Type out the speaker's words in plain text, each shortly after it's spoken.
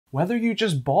Whether you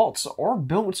just bought or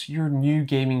built your new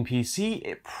gaming PC,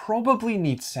 it probably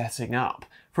needs setting up.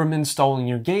 From installing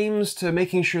your games to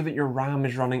making sure that your RAM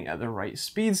is running at the right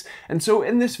speeds. And so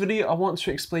in this video, I want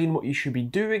to explain what you should be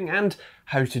doing and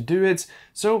how to do it.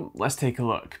 So let's take a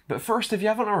look. But first, if you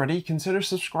haven't already, consider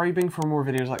subscribing for more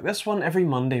videos like this one every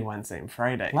Monday, Wednesday, and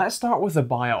Friday. Let's start with the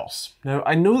BIOS. Now,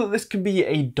 I know that this can be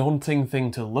a daunting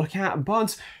thing to look at,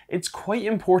 but it's quite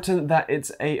important that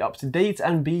it's up to date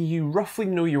and B, you roughly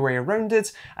know your way around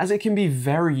it, as it can be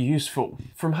very useful.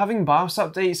 From having BIOS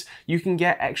updates, you can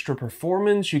get extra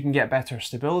performance, you can get better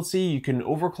stability, you can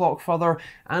overclock further,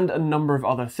 and a number of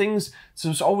other things, so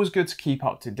it's always good to keep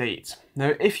up to date.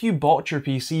 Now, if you bought your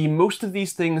PC, most of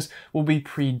these things will be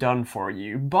pre-done for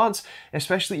you, but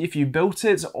especially if you built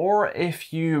it or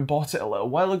if you bought it a little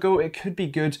while ago, it could be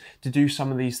good to do some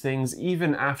of these things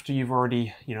even after you've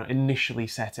already, initially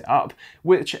set it up,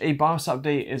 which a BIOS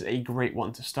update is a great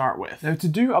one to start with. Now, to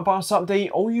do a BIOS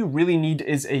update, all you really need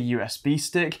is a USB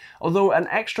stick, although an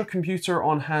extra computer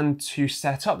on hand to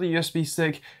set up the USB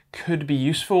stick could be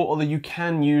useful, although you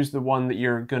can use the one that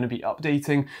you're going to be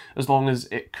updating as long as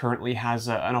it currently has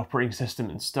an operating system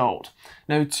installed.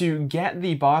 Now, to get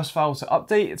the BIOS file to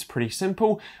update, it's pretty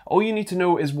simple. All you need to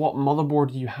know is what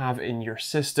motherboard you have in your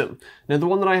system. Now, the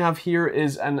one that I have here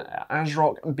is an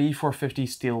ASRock B450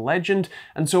 Steel Legend,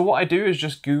 and so what I do is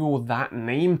just Google that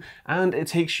name and it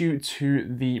takes you to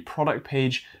the product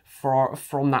page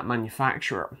from that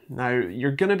manufacturer. Now,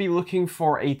 you're going to be looking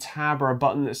for a tab or a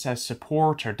button that says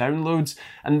support or downloads,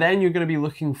 and then you're going to be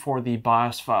looking for the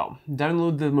BIOS file.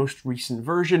 Download the most recent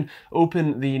version,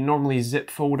 open the normally zip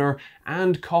folder,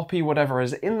 and copy whatever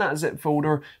is in that zip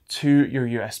folder to your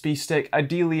USB stick,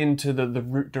 ideally into the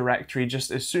root directory.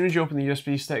 Just as soon as you open the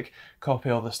USB stick,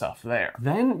 copy all the stuff there.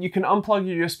 Then you can unplug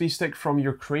your USB stick from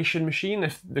your creation machine.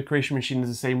 If the creation machine is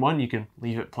the same one, you can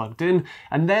leave it plugged in,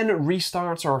 and then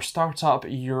restart or start up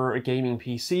your gaming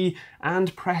PC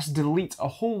and press delete a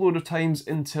whole load of times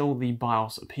until the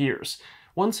BIOS appears.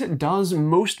 Once it does,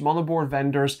 most motherboard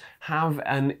vendors have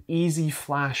an easy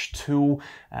flash tool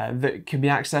that can be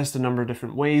accessed a number of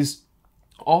different ways.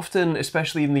 Often,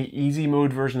 especially in the easy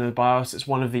mode version of the BIOS, it's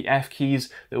one of the F keys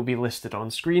that will be listed on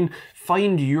screen.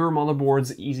 Find your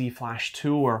motherboard's easy flash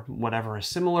tool or whatever is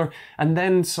similar, and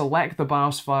then select the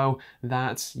BIOS file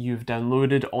that you've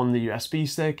downloaded on the USB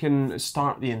stick and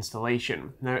start the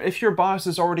installation. Now, if your BIOS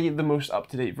is already the most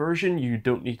up-to-date version, you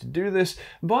don't need to do this,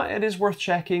 but it is worth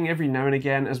checking every now and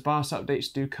again as BIOS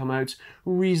updates do come out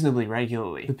reasonably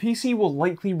regularly. The PC will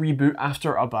likely reboot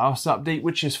after a BIOS update,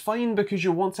 which is fine because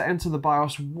you'll want to enter the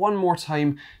BIOS one more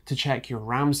time to check your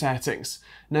RAM settings.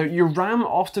 Now, your RAM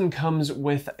often comes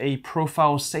with a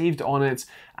profile saved on it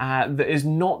that is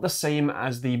not the same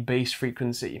as the base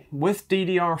frequency. With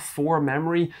DDR4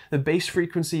 memory, the base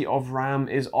frequency of RAM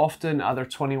is often either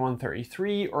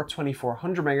 2133 or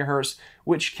 2400 MHz,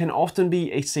 which can often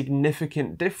be a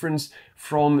significant difference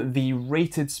from the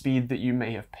rated speed that you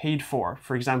may have paid for.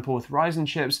 For example, with Ryzen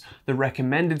chips, the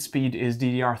recommended speed is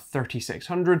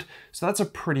DDR3600, so that's a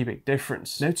pretty big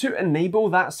difference. Now, to enable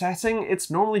that setting,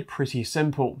 it's normally pretty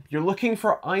simple. You're looking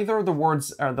for either the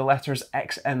words or the letters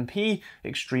XMP,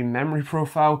 Extreme Memory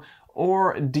Profile,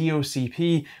 or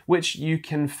DOCP, which you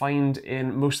can find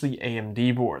in mostly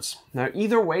AMD boards. Now,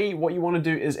 either way, what you want to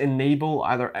do is enable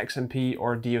either XMP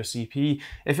or DOCP.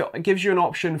 If it gives you an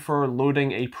option for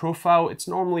loading a profile, it's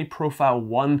normally profile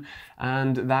 1,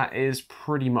 and that is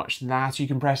pretty much that. You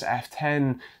can press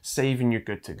F10, save, and you're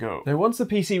good to go. Now, once the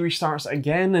PC restarts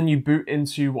again and you boot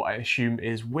into what I assume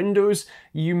is Windows,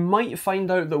 you might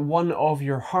find out that one of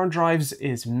your hard drives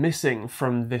is missing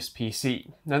from this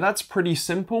PC. Now, that's pretty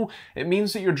simple. It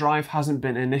means that your drive hasn't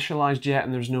been initialized yet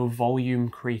and there's no volume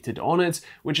created on it,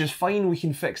 which is fine. We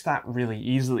can fix that really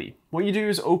easily. What you do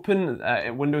is open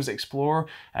Windows Explorer,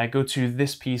 go to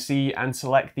this PC and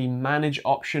select the Manage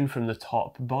option from the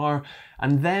top bar,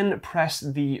 and then press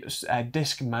the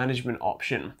Disk Management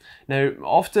option. Now,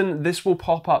 often this will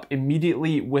pop up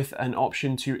immediately with an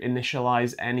option to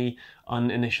initialize any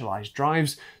uninitialized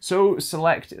drives. So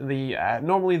select the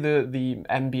normally the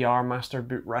MBR master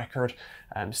boot record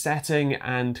setting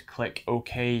and click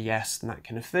OK, yes, and that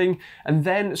kind of thing. And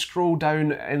then scroll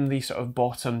down in the sort of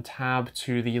bottom tab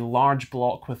to the large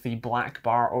block with the black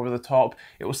bar over the top.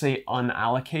 It will say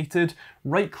unallocated.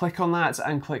 Right click on that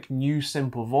and click New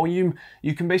Simple Volume.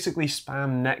 You can basically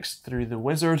spam next through the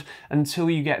wizard until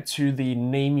you get to the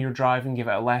name your drive and give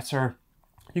it a letter.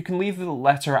 You can leave the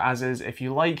letter as is if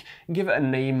you like, give it a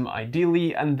name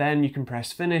ideally, and then you can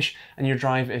press finish and your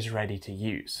drive is ready to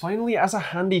use. Finally, as a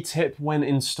handy tip when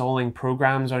installing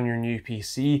programs on your new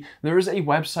PC, there is a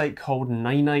website called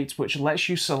Ninite which lets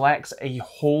you select a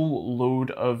whole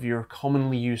load of your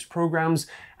commonly used programs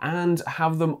and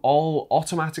have them all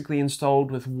automatically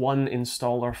installed with one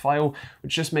installer file,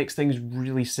 which just makes things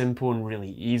really simple and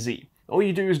really easy. All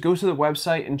you do is go to the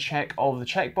website and check all of the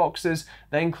checkboxes,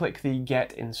 then click the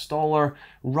Get Installer,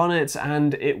 run it,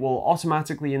 and it will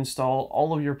automatically install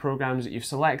all of your programs that you've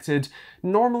selected,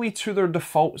 normally to their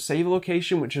default save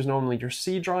location, which is normally your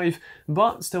C drive,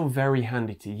 but still very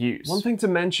handy to use. One thing to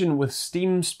mention with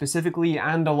Steam specifically,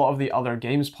 and a lot of the other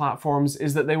games platforms,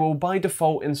 is that they will by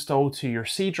default install to your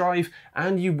C drive,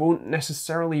 and you won't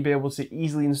necessarily be able to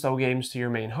easily install games to your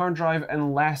main hard drive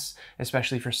unless,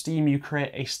 especially for Steam, you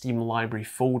create a Steam library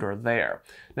folder there.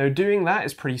 Now doing that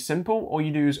is pretty simple. All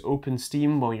you do is open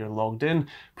Steam while you're logged in,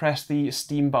 press the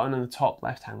Steam button in the top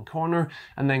left hand corner,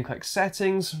 and then click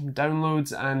Settings,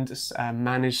 Downloads, and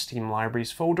Manage Steam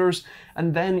Libraries Folders,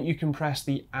 and then you can press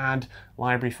the Add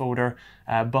Library Folder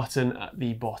button at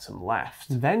the bottom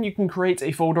left. Then you can create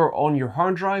a folder on your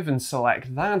hard drive and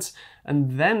select that,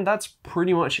 and then that's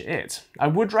pretty much it. I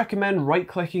would recommend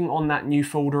right-clicking on that new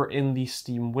folder in the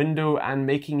Steam window and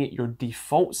making it your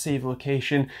default save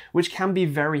location, which can be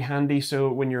very handy,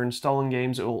 so when you're installing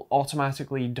games it will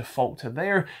automatically default to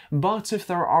there, but if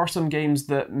there are some games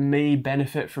that may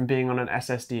benefit from being on an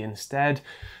SSD instead,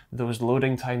 those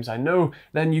loading times I know,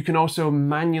 then you can also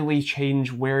manually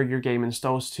change where your game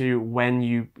installs to when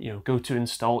you go to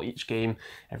install each game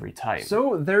every time.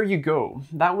 So there you go.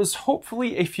 That was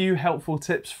hopefully a few helpful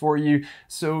tips for you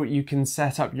so you can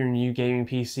set up your new gaming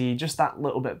PC just that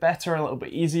little bit better, a little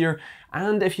bit easier.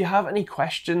 And if you have any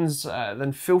questions,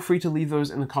 then feel free to leave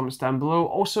those in the comments down below.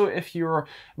 Also, if you're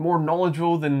more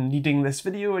knowledgeable than needing this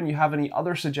video and you have any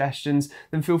other suggestions,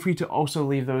 then feel free to also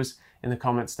leave those in the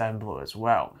comments down below as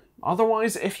well.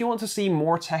 Otherwise, if you want to see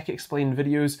more tech explained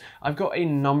videos, I've got a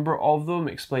number of them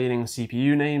explaining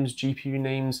CPU names, GPU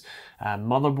names,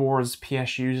 motherboards,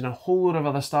 PSUs, and a whole load of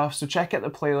other stuff, so check out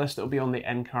the playlist, it'll be on the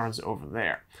end cards over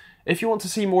there. If you want to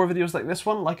see more videos like this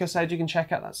one, like I said, you can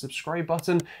check out that subscribe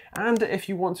button, and if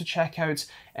you want to check out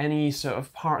any sort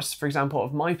of parts, for example,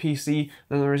 of my PC,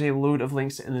 then there is a load of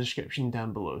links in the description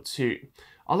down below too.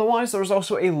 Otherwise, there's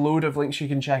also a load of links you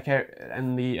can check out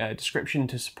in the description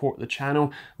to support the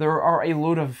channel. There are a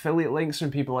load of affiliate links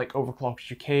from people like Overclocked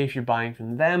UK if you're buying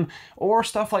from them, or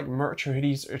stuff like merch or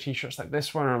hoodies or t-shirts like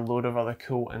this one, or a load of other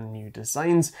cool and new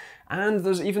designs. And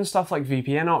there's even stuff like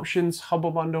VPN options,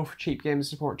 Humble Bundle for cheap games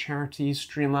support charities,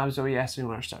 Streamlabs OES and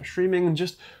learn to start streaming, and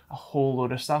just a whole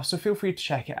load of stuff, so feel free to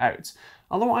check it out.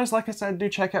 Otherwise, like I said, do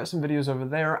check out some videos over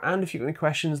there, and if you've got any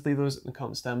questions, leave those in the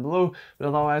comments down below. But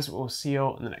otherwise, we'll see you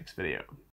all in the next video.